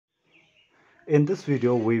In this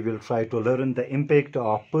video, we will try to learn the impact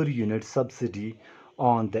of per unit subsidy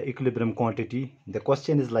on the equilibrium quantity. The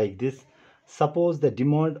question is like this. Suppose the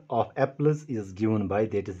demand of apples is given by,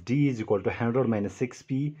 that is D is equal to 100 minus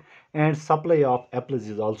 6p, and supply of apples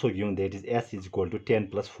is also given, that is S is equal to 10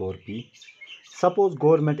 plus 4p. Suppose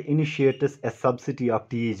government initiates a subsidy of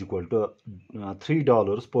T is equal to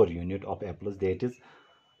 $3 per unit of apples, that is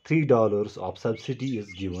 $3 of subsidy is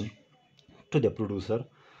given to the producer.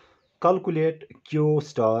 Calculate Q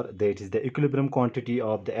star, that is the equilibrium quantity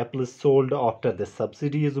of the apples sold after the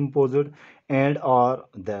subsidy is imposed, and or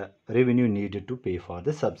the revenue needed to pay for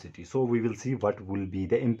the subsidy. So we will see what will be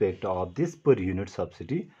the impact of this per unit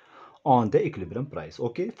subsidy on the equilibrium price.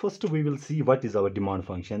 Okay, first we will see what is our demand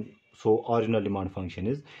function. So original demand function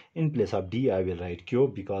is, in place of D I will write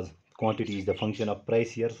Q, because quantity is the function of price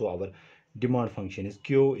here. So our demand function is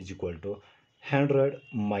Q is equal to 100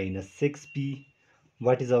 minus 6p.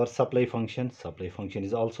 What is our supply function? Supply function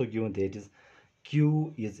is also given, that is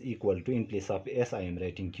Q is equal to, in place of S I am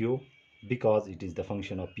writing Q because it is the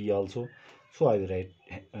function of P also. So I will write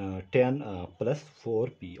 10 plus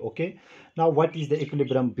 4p. Okay, now what is the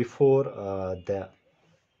equilibrium before the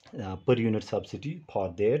per unit subsidy?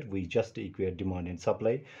 For that we just equate demand and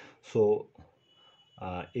supply. So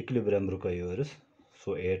equilibrium requires,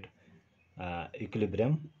 so at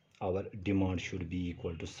equilibrium our demand should be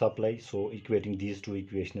equal to supply. So equating these two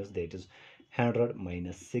equations, that is 100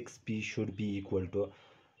 minus 6p should be equal to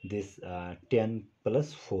this 10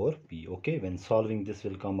 plus 4p. Okay, when solving this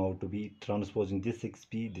will come out to be, transposing this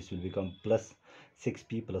 6p, this will become plus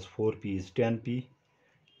 6p plus 4p is 10p.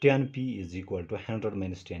 10p is equal to 100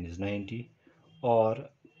 minus 10 is 90, or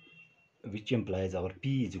which implies our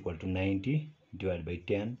p is equal to 90 divided by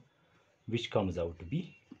 10, which comes out to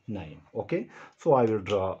be 9. Okay, so I will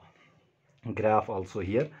draw graph also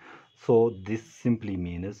here. So this simply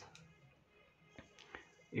means,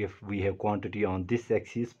 if we have quantity on this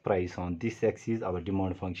axis, price on this axis, our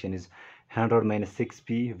demand function is 100 minus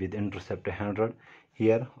 6p with intercept 100.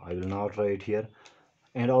 Here I will not write here.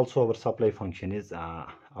 And also our supply function is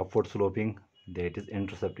upward sloping, that is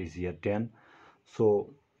intercept is here 10.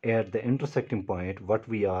 So at the intersecting point, what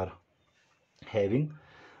we are having,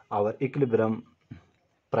 our equilibrium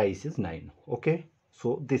price is 9. Okay,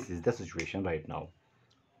 so this is the situation right now.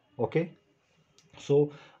 Okay,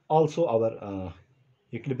 so also our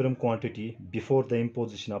equilibrium quantity before the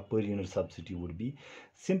imposition of per unit subsidy would be,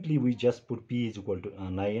 simply we just put P is equal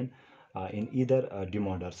to 9 in either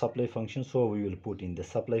demand or supply function. So we will put in the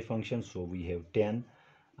supply function. So we have 10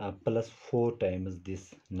 plus 4 times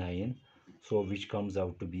this 9, so which comes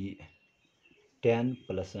out to be 10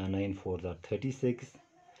 plus 9 4s are 36.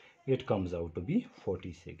 It comes out to be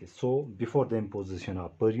 46. So before the imposition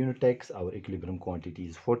of per unit tax, our equilibrium quantity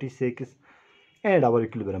is 46 and our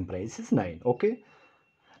equilibrium price is 9. Okay,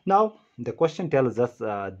 now the question tells us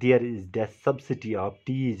there is the subsidy of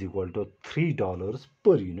T is equal to $3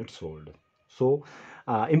 per unit sold. So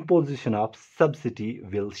imposition of subsidy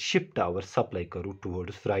will shift our supply curve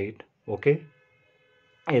towards right. Okay,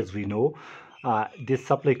 as we know, this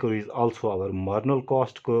supply curve is also our marginal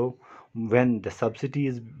cost curve. When the subsidy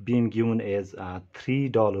is being given as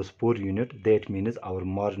 $3 per unit, that means our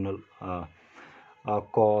marginal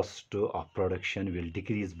cost of production will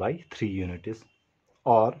decrease by 3 units,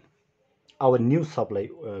 or our new supply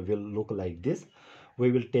will look like this.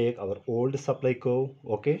 We will take our old supply curve.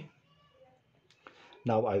 Okay,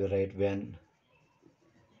 now I will write when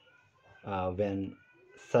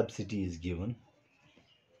subsidy is given,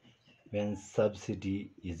 when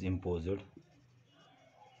subsidy is imposed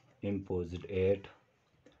at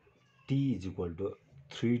T is equal to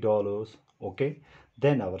 $3. Okay,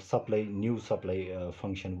 then our supply, new supply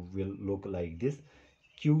function will look like this.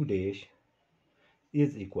 Q dash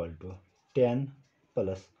is equal to 10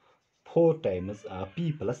 plus 4 times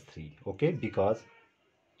P plus 3. Okay, because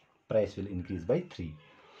price will increase by 3.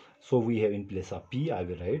 So we have, in place of P I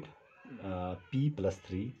will write P plus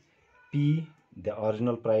 3, P the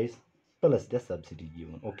original price plus the subsidy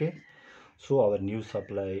given. Okay, so our new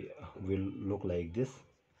supply will look like this: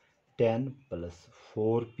 10 plus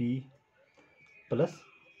 4p plus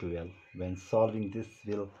 12. When solving this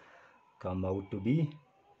will come out to be,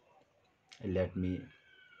 let me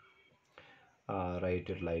write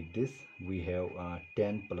it like this. We have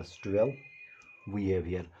 10 plus 12. We have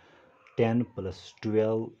here 10 plus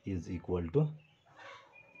 12 is equal to,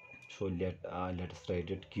 so let us write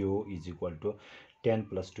it. Q is equal to 10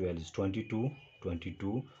 plus 12 is 22.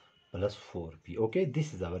 22 plus 4p. Okay,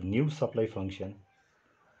 this is our new supply function.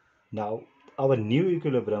 Now our new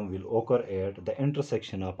equilibrium will occur at the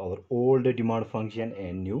intersection of our old demand function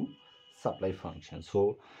and new supply function.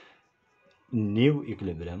 So new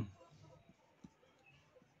equilibrium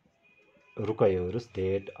requires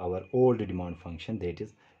that our old demand function, that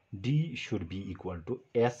is d, should be equal to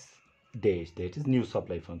s dash, that is new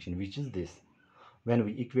supply function, which is this. When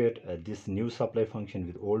we equate this new supply function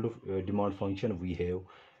with old demand function, we have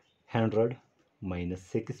 100 minus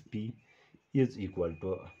 6p is equal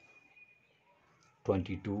to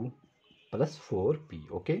 22 plus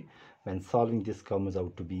 4p. Okay, when solving this comes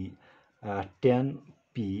out to be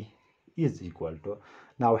 10p is equal to,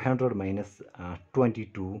 now 100 minus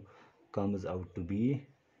 22 comes out to be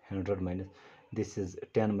 100 minus, this is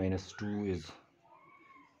 10 minus 2 is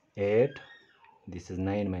 8, this is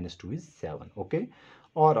 9 minus 2 is 7. Okay,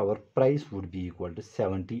 or our price would be equal to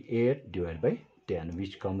 78 divided by 10,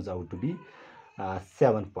 which comes out to be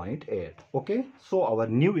 7.8. Okay, so our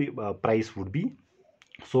new price would be,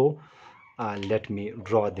 so let me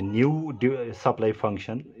draw the new supply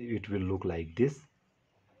function. It will look like this,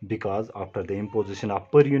 because after the imposition of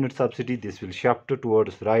per unit subsidy, this will shift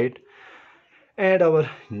towards right, and our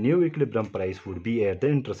new equilibrium price would be at the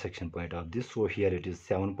intersection point of this. So here it is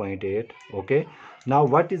 7.8. Okay, now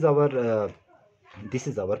what is our this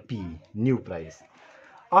is our p, new price.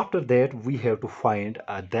 After that, we have to find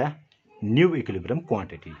the new equilibrium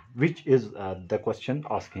quantity, which is the question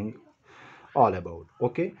asking all about.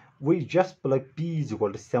 Okay, we just plug p is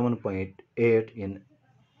equal to 7.8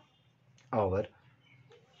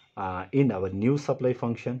 in our new supply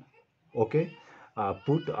function. Okay,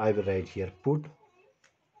 put, I will write here, put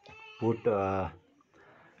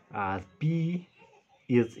p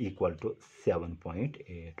is equal to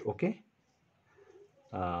 7.8. Okay,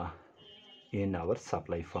 uh, in our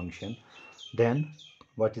supply function. Then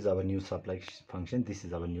what is our new supply function? This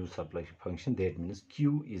is our new supply function. That means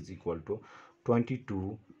q is equal to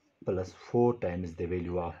 22 plus 4 times the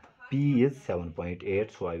value of p is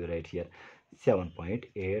 7.8. So I will write here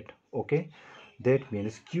 7.8. Okay, that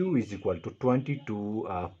means q is equal to 22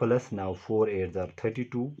 plus, now 4 8s are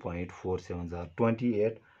 32.47 are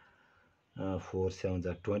 28, 4 7s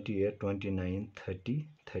are 28, 29, 30,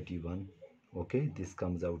 31. Okay, this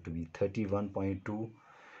comes out to be 31.2,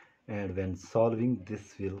 and when solving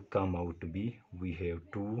this will come out to be, we have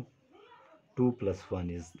 2, 2 plus 1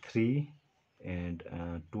 is 3, and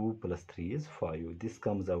 2 plus 3 is 5. This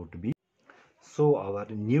comes out to be, so our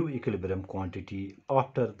new equilibrium quantity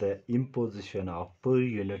after the imposition of per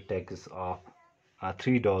unit tax of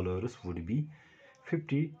 $3 would be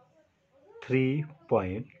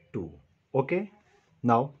 53.2. Okay,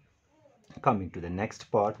 now coming to the next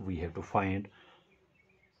part, we have to find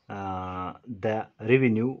the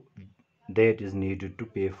revenue that is needed to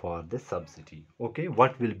pay for the subsidy. Okay,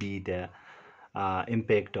 what will be the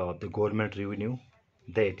impact of the government revenue?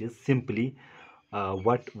 That is simply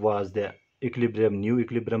what was the equilibrium, new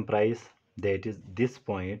equilibrium price, that is this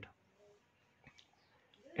point,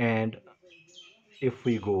 and if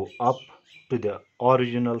we go up to the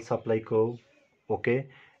original supply curve, okay,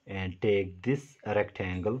 and take this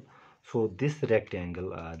rectangle, so this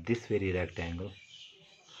rectangle, this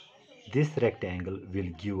rectangle will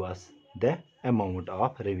give us the amount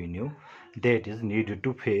of revenue that is needed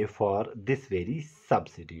to pay for this very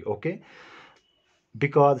subsidy. Okay,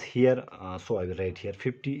 because here so I will write here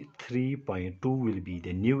 53.2 will be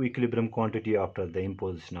the new equilibrium quantity after the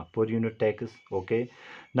imposition of per unit tax. Okay,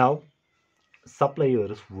 now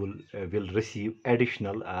suppliers will receive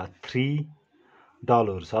additional $3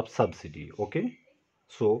 of subsidy. Okay,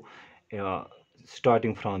 so uh,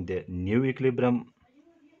 starting from the new equilibrium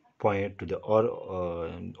point to the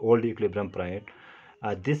old equilibrium point,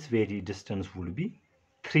 this very distance would be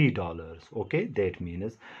 $3. Okay, that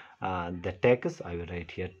means the tax, I will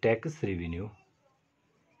write here, tax revenue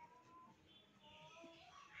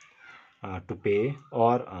to pay,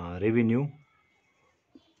 or revenue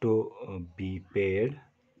to be paid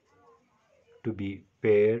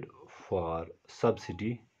for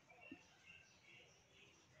subsidy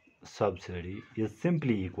is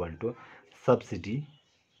simply equal to subsidy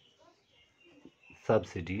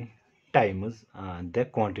times the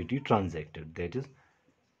quantity transacted, that is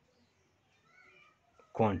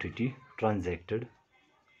quantity transacted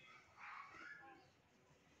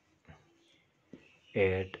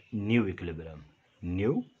at new equilibrium.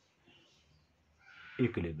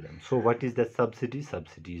 So what is the subsidy?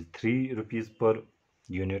 Subsidy is 3 rupees per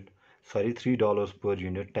unit, sorry, $3 per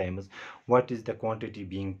unit, times what is the quantity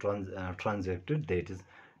being transacted, that is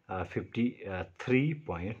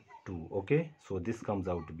 53.2. Okay, so this comes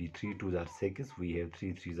out to be 3 2s are 6, we have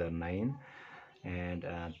 3 3s are 9, and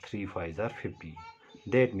 3 5s are 50.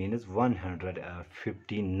 That means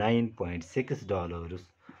 $159.6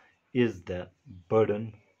 is the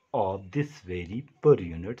burden of this very per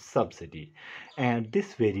unit subsidy, and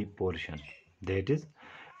this very portion, that is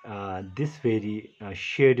this very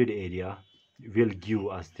shaded area, will give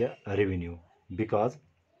us the revenue, because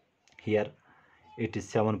here it is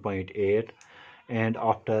 7.8, and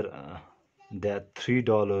after the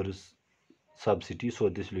 $3 subsidy, so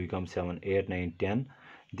this will become 7, 8, 9, 10.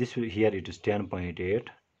 This will, here it is 10.8,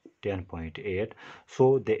 10.8.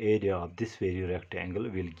 So the area of this very rectangle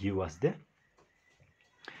will give us the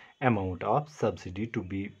amount of subsidy to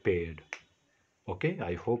be paid. Okay,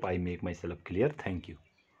 I hope I make myself clear. Thank you.